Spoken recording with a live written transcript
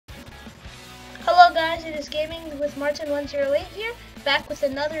guys, it is Gaming with Martin108 here, back with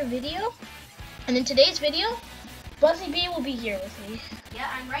another video. And in today's video, Buzzy B will be here with me. Yeah,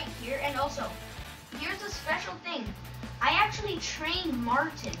 I'm right here. And also, here's a special thing. I actually trained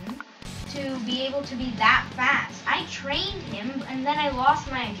Martin to be able to be that fast. I trained him, and then I lost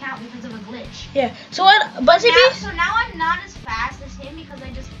my account because of a glitch. Yeah, so what, Buzzy B? So now I'm not as fast as him because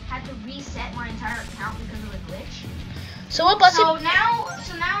I just had to reset my entire account because of a glitch. So what Buzzy? So now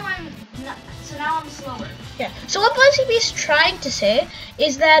I'm slower. Yeah. So what Buzzy B's trying to say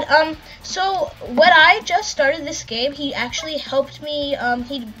is that so when I just started this game, he actually helped me.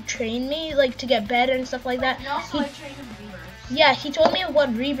 He trained me like to get better and stuff like that. And also I trained him rebirths. Yeah, he told me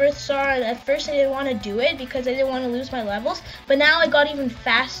what rebirths are. And at first I didn't want to do it because I didn't want to lose my levels. But now I got even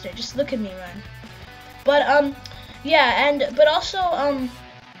faster. Just look at me run. But yeah, but also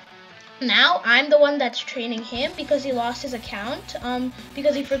now I'm the one that's training him because he lost his account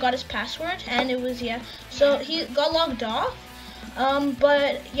because he forgot his password, and it was so he got logged off,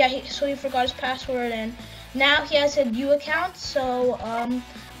 but yeah, so he forgot his password, and now he has a new account. So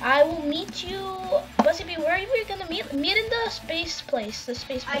I will meet you, Buzzy B. Where are you gonna meet in the space place?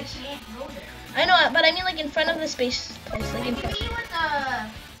 I can't go there. I know, but I mean like in front of the space place, like in front. Meet with the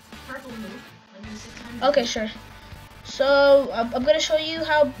purple loop, like the 600. Okay, sure. So I'm gonna show you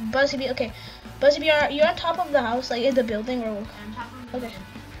how Buzzy B. Okay, Buzzy B, you're on top of the house, like in the building, or I'm on top of the building.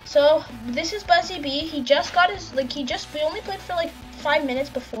 So this is Buzzy B. He just got his we only played for like 5 minutes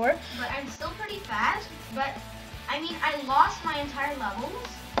before. But I'm still pretty fast. But I mean, I lost my entire levels.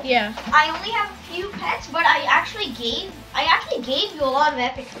 Yeah. I only have a few pets, but I actually gave you a lot of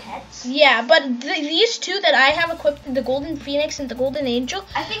epic pets. Yeah, but these two that I have equipped, the Golden Phoenix and the Golden Angel.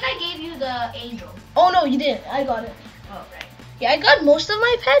 I think I gave you the Angel. Oh no, you didn't. I got it. Oh right. Yeah, I got most of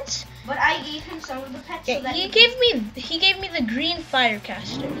my pets. But I gave him some of the pets. Yeah, so that he gave me the green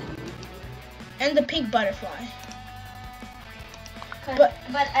Firecaster and the pink butterfly. But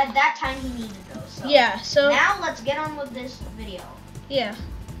at that time he needed those. So yeah. So now let's get on with this video. Yeah.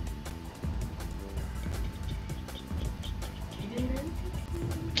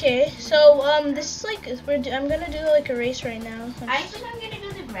 Okay, so this is like I'm gonna do like a race right now. I think I'm gonna do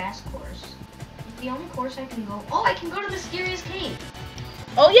the grass course. It's the only course I can go. Oh, I can go to Mysterious Cave.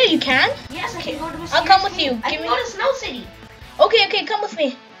 Oh yeah, you can? Yes, I can go to Mysterious I'll come with Cave. you. I can go to Snow City. Okay, come with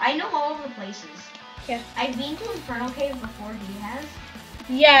me. I know all of the places. Yeah. I've been to Inferno Cave before. He has.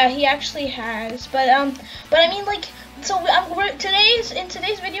 Yeah, he actually has. But I mean like, so in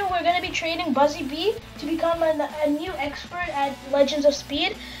today's video we're gonna be training Buzzy B to become a new expert at Legends of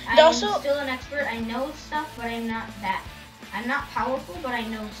Speed. And I'm also still an expert. I know stuff, but I'm not powerful, but I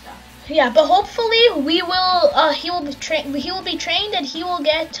know stuff. Yeah, but hopefully he will be trained and he will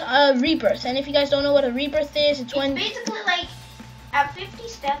get a rebirth. And if you guys don't know what a rebirth is, it's when basically like at 50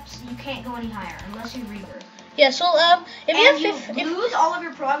 steps you can't go any higher unless you rebirth. Yeah, so if you lose all of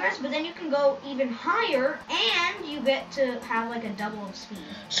your progress, but then you can go even higher, and you get to have like a double of speed.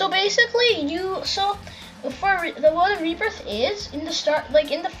 So basically, what a rebirth is in the start, like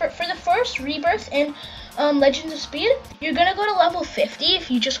for the first rebirth in Legends of Speed, you're gonna go to level 50 if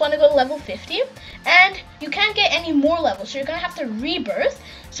you just want to go to level 50, and you can't get any more levels. So you're gonna have to rebirth.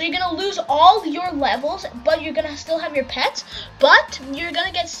 So you're gonna lose all your levels, but you're gonna still have your pets, but you're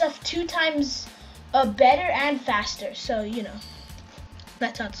gonna get stuff 2 times. Better and faster, so you know,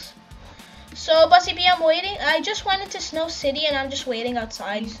 that sounds. So Buzzy B, I'm waiting. I just went into Snow City and I'm just waiting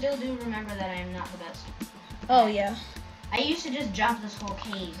outside. You still do remember that I am not the best. Oh yeah. I used to just jump this whole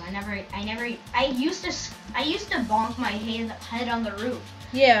cave. I used to bonk my head on the roof.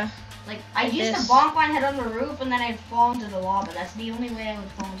 Yeah. Like I used to bonk my head on the roof and then I'd fall into the lava. That's the only way I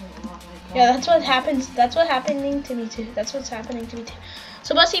would fall into the lava. Yeah, that's what happens. That's what's happening to me too.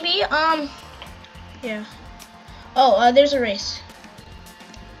 So Buzzy B, yeah. Oh, there's a race.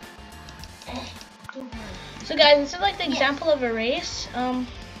 So guys, this is like the example of a race.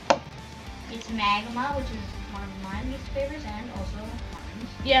 It's Magma, which is one of my least favorites, and also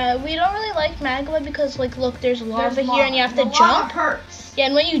Martin's. Yeah, we don't really like Magma because like look, there's lava here and you have to jump. Lava hurts. Yeah,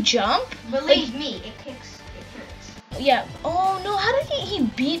 and when you jump, believe me, it hurts. Yeah. Oh no, how did he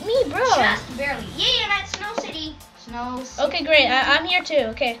beat me, bro? Just barely. Yeah, I'm at Snow City. Snow City. Okay, great. I'm here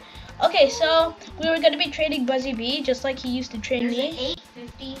too. Okay, so we were gonna be training Buzzy B just like he used to train me. There's an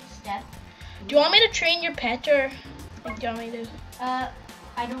 850 step. Do you want me to train your pet or like, do you want me to? I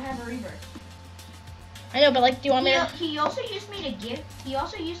don't have a rebirth. I know, but like, do you want me to? He also used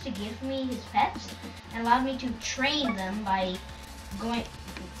to give me his pets and allowed me to train them by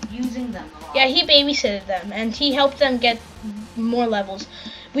using them a lot. Yeah, he babysitted them and he helped them get more levels.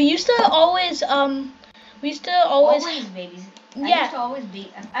 We used to always babysit. I Yeah. used to always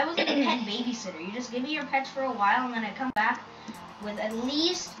be. I was a pet babysitter. You just give me your pets for a while, and then I come back with at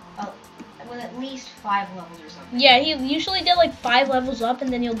least 5 levels or something. Yeah, he usually did like 5 levels up,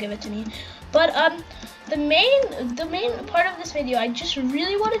 and then he'll give it to me. But the main part of this video, I just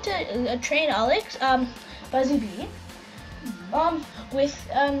really wanted to train Alex, Buzzy B,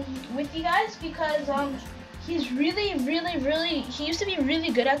 with you guys because he's really he used to be really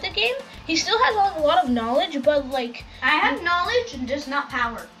good at the game. He still has a lot of knowledge, but like I have knowledge and just not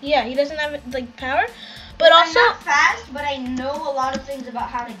power. yeah, he doesn't have like power. But I'm also not fast, but I know a lot of things about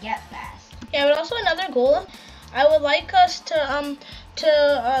how to get fast. yeah, but also another goal, I would like us to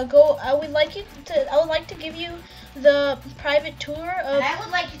go. I would like to give you the private tour of. And I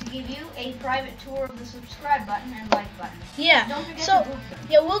would like to give you a private tour of the subscribe button and like button. Yeah. Don't forget So to boot them.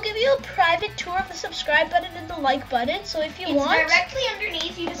 yeah, we'll give you a private tour of the subscribe button and the like button. So if you It's want, directly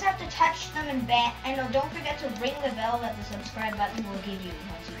underneath. You just have to touch them and don't forget to ring the bell that the subscribe button will give you.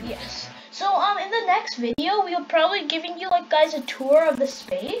 yes. So in the next video, we'll probably giving you like guys a tour of the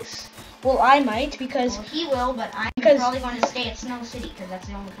space. Well, I might because Well, he will, but I'm Because- probably going to stay at Snow City because that's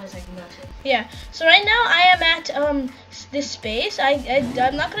the only place I can go to. yeah. So right now I am at this space.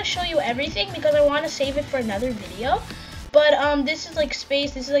 I'm not gonna show you everything because I want to save it for another video. But this is like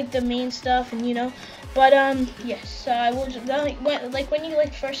space. This is like the main stuff, and you know. But yes. I will like when you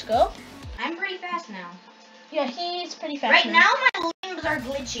like first go. I'm pretty fast now. Yeah, he's pretty fast. Right now my limbs are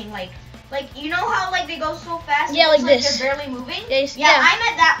glitching, like you know how like they go so fast. Yeah, it looks like this. They're barely moving. Yes, Yeah, yeah. I'm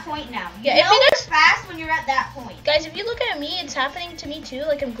at that point now. Yeah, You if know you it's fast when you're at that point. Guys, if you look at me, it's happening to me too.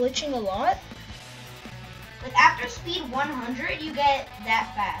 Like I'm glitching a lot. Like after speed 100, you get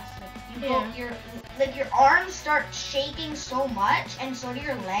that fast. Like, your arms start shaking so much, and so do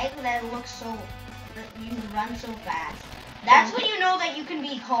your legs that it looks so. That you run so fast. That's when you know that you can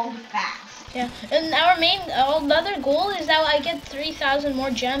be called fast. Yeah, and another goal is that I get 3,000 more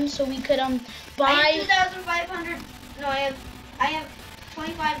gems, so we could I buy. have 2,500. No, I have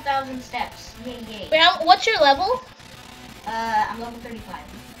 25,000 steps. Yay, yay. Wait, what's your level? I'm level 35.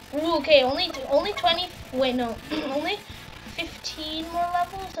 Ooh, okay, only 20. Wait, no, only 15 more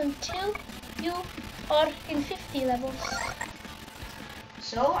levels until you are in 50 levels.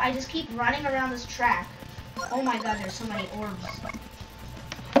 So I just keep running around this track. Oh my god, there's so many orbs.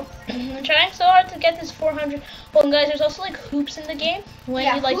 I'm trying so hard to get this 400. Well, guys, there's also like hoops in the game. When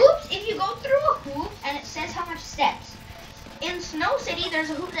Yeah, you like hoops, if you go through a hoop and it says how much steps. In Snow City, there's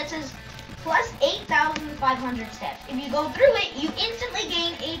a hoop that says plus 8,500 steps. If you go through it, you instantly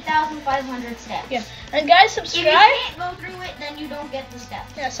gain 8,500 steps. yeah, and guys, If subscribe. you can't go through it, then you don't get the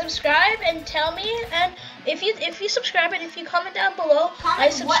steps. Yeah, subscribe and tell me. And if you subscribe and if you comment down below, I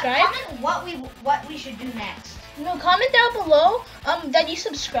subscribe. Comment what we should do next. No, comment down below that you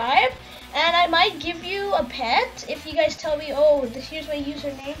subscribe, and I might give you a pet if you guys tell me, oh, here's my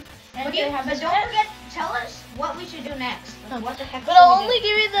username. And But, I have but this don't pet. forget, tell us what we should do next. Like, what the heck But should I'll we only do?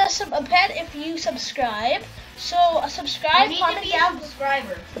 give you a pet if you subscribe. So subscribe, You need to comment be down, a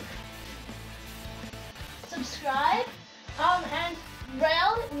subscriber. subscribe, and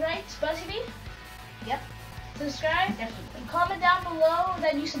right, Buzzy B? Yep. Subscribe. Definitely. Comment down below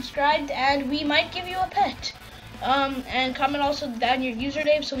that you subscribed, and we might give you a pet. And comment also down your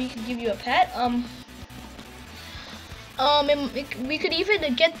username so we can give you a pet. And we could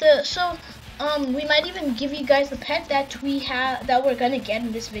even get we might even give you guys the pet that we're gonna get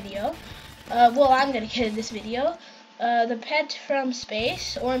in this video. Well, I'm gonna get in this video. The pet from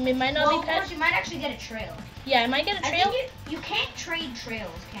space, or it might not Well, be of pet. course, you might actually get a trail. Yeah, I might get a trail. I think you can't trade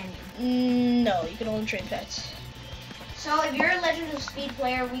trails, can you? No, you can only trade pets. So if you're a Legend of Speed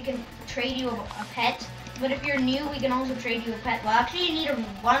player, we can trade you a pet. But if you're new, we can also trade you a pet. Well, actually, you need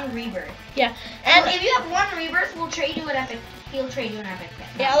one rebirth. Yeah, And and if you have one rebirth, we'll trade you an epic. He'll trade you an epic pet.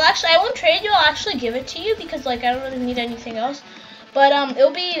 yeah, I won't trade you. I'll actually give it to you because like I don't really need anything else. But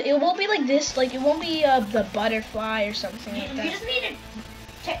it won't be like this. Like it won't be the butterfly or something like You that. just need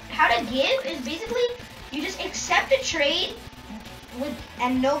to. How to give is basically you just accept a trade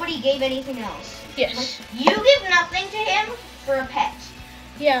and nobody gave anything else. Yes. Like, you give nothing to him for a pet.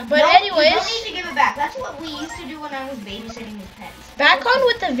 Yeah, but No, anyways, you don't need to give it back. That's what we used to do when I was babysitting his pets. back on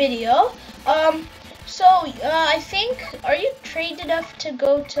with the video. So I think, are you trained enough to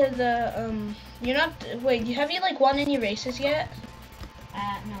go to the You're not. Wait, have you like won any races yet?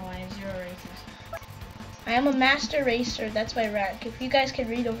 No, I have 0 races. I am a master racer. That's my rank. If you guys can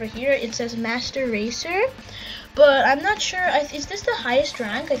read over here, it says master racer. But I'm not sure. Is this the highest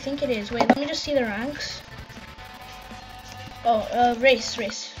rank? I think it is. Wait, let me just see the ranks. Oh, race.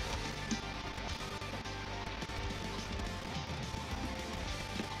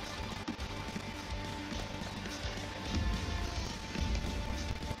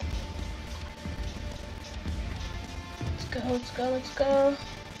 Let's go.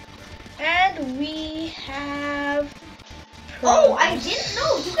 And we have. Oh, I didn't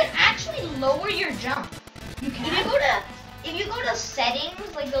know you can actually lower your jump. You can. If you go to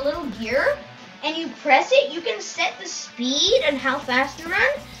settings, like the little gear, and you press it, you can set the speed and how fast you run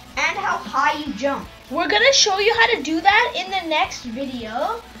and how high you jump. We're gonna show you how to do that in the next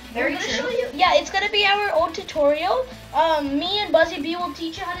video. Very We're gonna true. show you. Yeah, it's gonna be our own tutorial. Me and Buzzy B will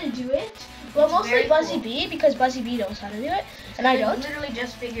teach you how to do it. Well, It's mostly very Buzzy cool. B because Buzzy B knows how to do it, and I don't. Literally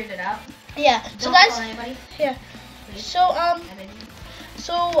just figured it out. Yeah. So Don't guys. tell anybody. Yeah. Please. So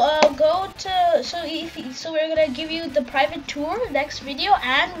go to so we're gonna give you the private tour next video,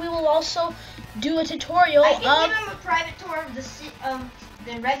 and we will also do a tutorial I can give them a private tour of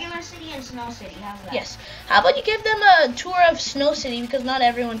the regular city and Snow City. How's that? Yes. How about you give them a tour of Snow City, because not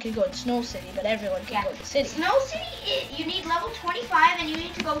everyone can go to Snow City, but everyone can go to the city. Snow City, you need level 25, and you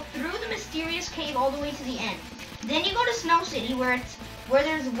need to go through the mysterious cave all the way to the end. Then you go to Snow City, where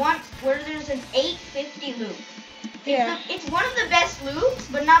there's an 850 loop. Yeah. It's one of the best loops,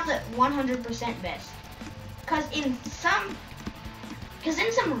 but not the 100% best. Cause in some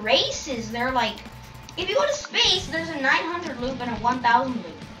races, they're like, if you go to space, there's a 900 loop and a 1000 loop.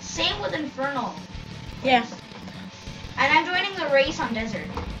 Same with Infernal. Yeah. And I'm joining the race on Desert.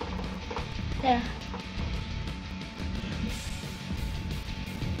 Yeah.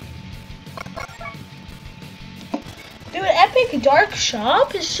 Dude, Epic Dark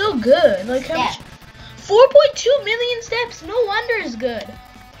Shop is so good. Like how much? 4.2 million steps. No wonder it's good.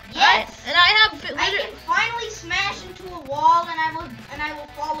 Yes. And I have. I can finally smash into a wall and I will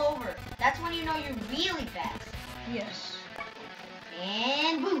fall over. That's when you know you're really fast. Yes.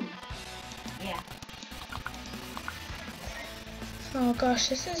 And boom. Yeah. Oh gosh,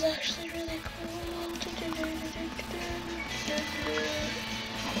 this is actually really cool.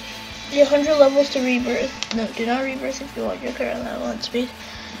 Your 100 levels to rebirth. No, do not rebirth if you want your current level and speed.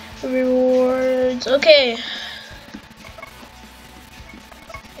 Rewards. Okay.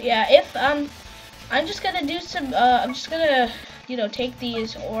 Yeah, if I'm just gonna do some I'm just gonna, you know, take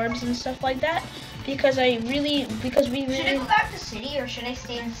these orbs and stuff like that because we really Should I go back to city or should I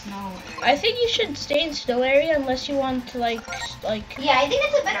stay in snow area? I think you should stay in snow area unless you want to like Yeah, I think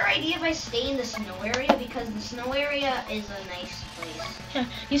it's a better idea if I stay in the snow area because the snow area is a nice place. Yeah.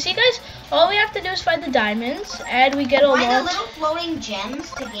 You see guys, all we have to do is find the diamonds and we get a Find the lot. little floating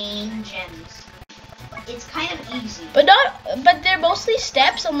gems to gain gems. It's kind of easy. But they're mostly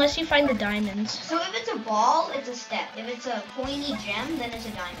steps unless you find the diamonds. So if it's a ball, it's a step. If it's a pointy gem, then it's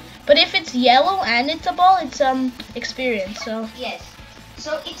a diamond. But if it's yellow and it's a ball, it's experience. So yes.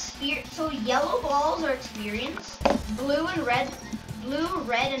 So yellow balls are experience. Blue, red,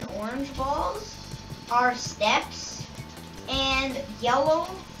 and orange balls are steps. And yellow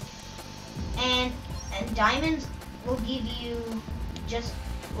and diamonds will give you just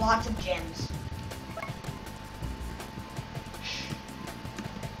lots of gems.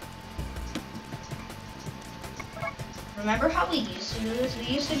 Remember how we used to do this? We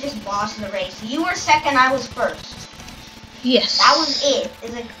used to just boss the race. You were second, I was first. yes. That was it.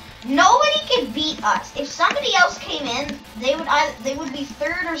 It's like nobody could beat us. If somebody else came in, they would be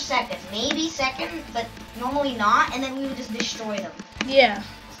third or second, maybe second, but normally not, and then we would just destroy them. Yeah.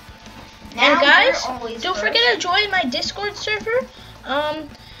 Now and guys, they're always don't first. forget to join my Discord server. And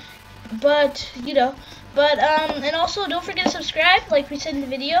also don't forget to subscribe, like we said in the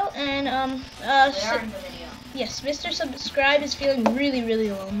video. And We are in the video. yes, Mr. Subscribe is feeling really,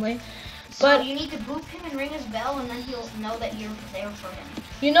 really lonely. So But you need to boop him and ring his bell, and then he'll know that you're there for him.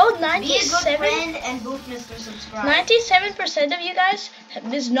 you know, Be a good friend and boop Mr. Subscribe. 97% of you guys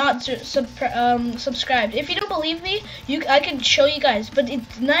is not subscribed. If you don't believe me, I can show you guys. But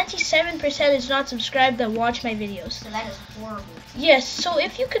 97% is not subscribed that watch my videos. So that is horrible. Yes, so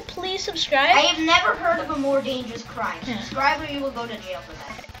if you could please subscribe. I have never heard of a more dangerous crime. Yeah. Subscribe or you will go to jail for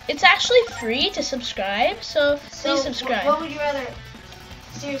that. It's actually free to subscribe, so So please subscribe. What would you rather?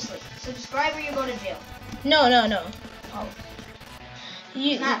 Seriously, subscribe or you go to jail? No. Oh,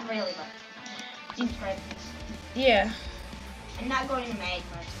 You, not really, but subscribe please. yeah. I'm not going to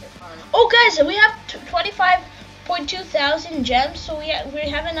magma, it's a bit hard. Oh, guys, we have 25.2 thousand gems, so we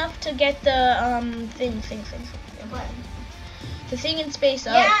have enough to get the thing. What? The thing in space.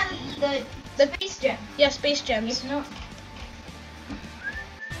 Yeah, the space gem. Yeah, space gems. It's not.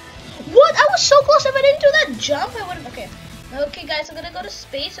 What? I was so close. If I didn't do that jump, I would have. Okay, guys, I'm gonna go to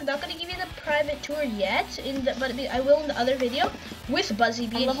space. I'm not gonna give you the private tour yet, but I will in the other video with Buzzy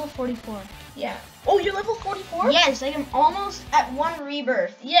B. I'm level 44. Yeah. Oh, you're level 44? Yes, I am almost at 1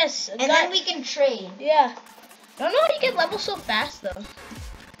 rebirth. Yes. And then we can trade. Yeah. I don't know how you get levels so fast though.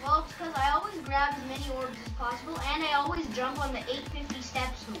 Well, it's because I always to grab as many orbs as possible, and I always jump on the 850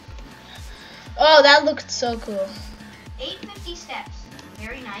 steps hoop. Oh, that looked so cool. 850 steps,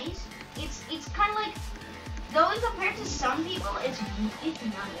 very nice. It's kind of like, though compared to some people, it's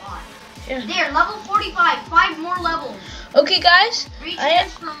not a lot. Yeah. There, level 45, 5 more levels. Okay, guys. 3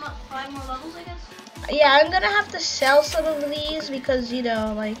 chances for 5 more levels, I guess. Yeah, I'm gonna have to sell some of these because, you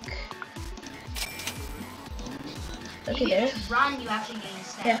know, like. Okay, You there. just run, you actually gain a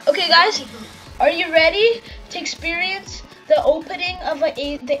step. Yeah. Okay, guys. Are you ready to experience the opening of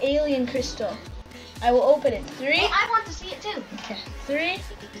the alien crystal? I will open it. 3. Hey, I want to see it too. Okay. 3,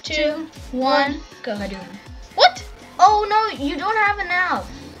 2, 1, go. I do. What? Oh no, you don't have enough.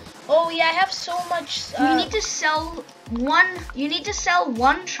 Oh yeah, I have so much. You need to sell one. You need to sell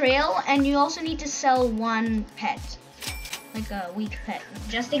one trail, and you also need to sell one pet, like a weak pet,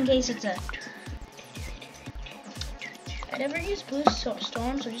 just in case it's a. I never use blue storm, so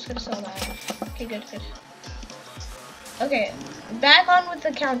I'm just gonna sell that. Okay, good. Okay, back on with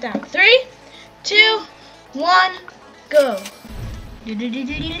the countdown. 3, 2, 1, go.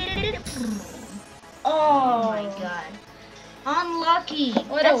 Oh my god. Unlucky.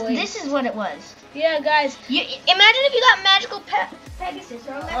 This is what it was. Yeah, guys. Imagine if you got magical Pegasus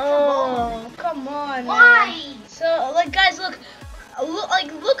or electro ball. Oh, come on. Why? Man. So, like, guys, look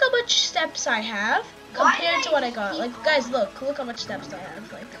how much steps I have compared to what I got. Like, guys, look how much steps I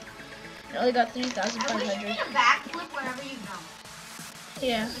have. Like, I only got 3,500. I wish you did a backflip whenever you jump.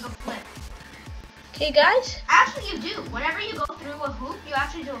 Yeah. Like a flip. Okay, guys. Actually, you do. Whenever you go through a hoop, you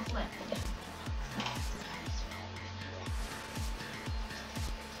actually do a flip.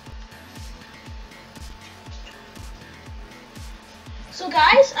 So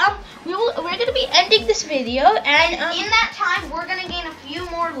guys, we're gonna be ending this video, and in that time, we're gonna gain a few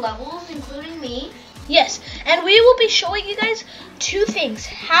more levels, including me. Yes, and we will be showing you guys 2 things: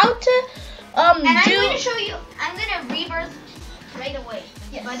 how to and I'm going to show you. I'm gonna rebirth right away.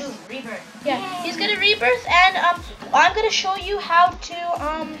 Yes. By doing rebirth. Yeah, Yay. he's gonna rebirth, and I'm gonna show you how to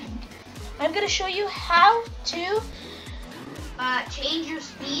change your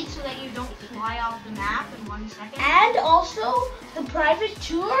speed so that you don't fly off the map in 1 second. and also the private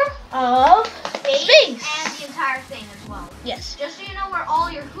tour of space. And the entire thing as well. Yes. Just so you know where all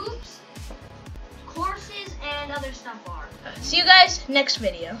your hoops, courses, and other stuff are. See you guys next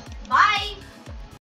video. Bye.